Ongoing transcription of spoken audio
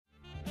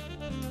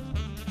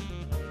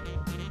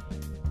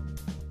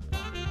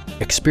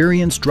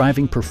Experience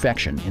driving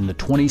perfection in the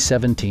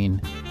 2017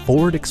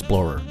 Ford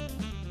Explorer.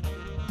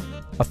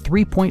 A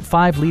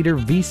 3.5-liter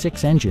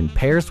V6 engine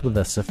pairs with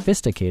a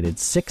sophisticated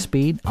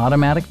 6-speed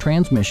automatic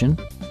transmission,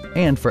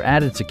 and for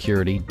added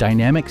security,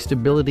 dynamic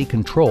stability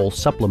control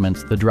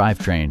supplements the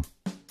drivetrain.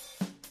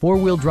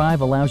 Four-wheel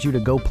drive allows you to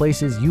go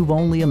places you've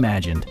only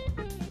imagined.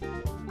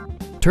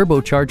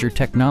 Turbocharger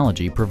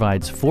technology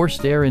provides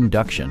forced air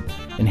induction,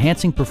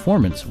 enhancing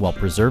performance while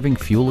preserving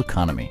fuel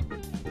economy.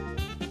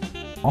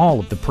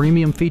 All of the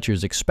premium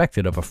features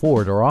expected of a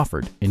Ford are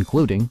offered,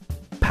 including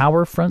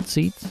power front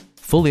seats,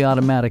 fully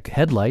automatic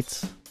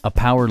headlights, a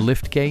power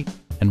liftgate,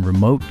 and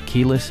remote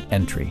keyless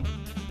entry.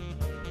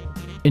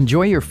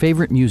 Enjoy your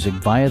favorite music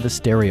via the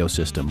stereo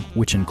system,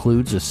 which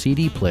includes a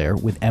CD player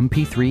with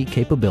MP3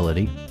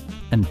 capability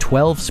and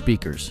 12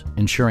 speakers,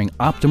 ensuring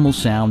optimal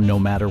sound no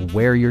matter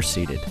where you're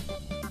seated.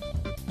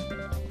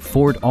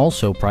 Ford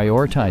also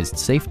prioritized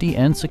safety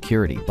and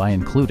security by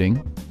including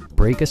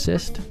brake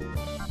assist,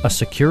 a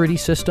security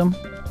system,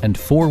 and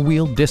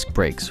four-wheel disc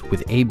brakes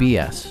with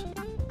ABS.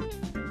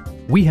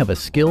 We have a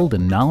skilled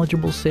and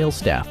knowledgeable sales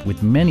staff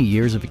with many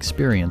years of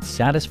experience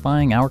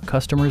satisfying our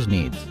customers'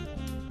 needs.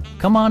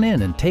 Come on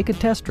in and take a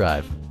test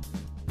drive.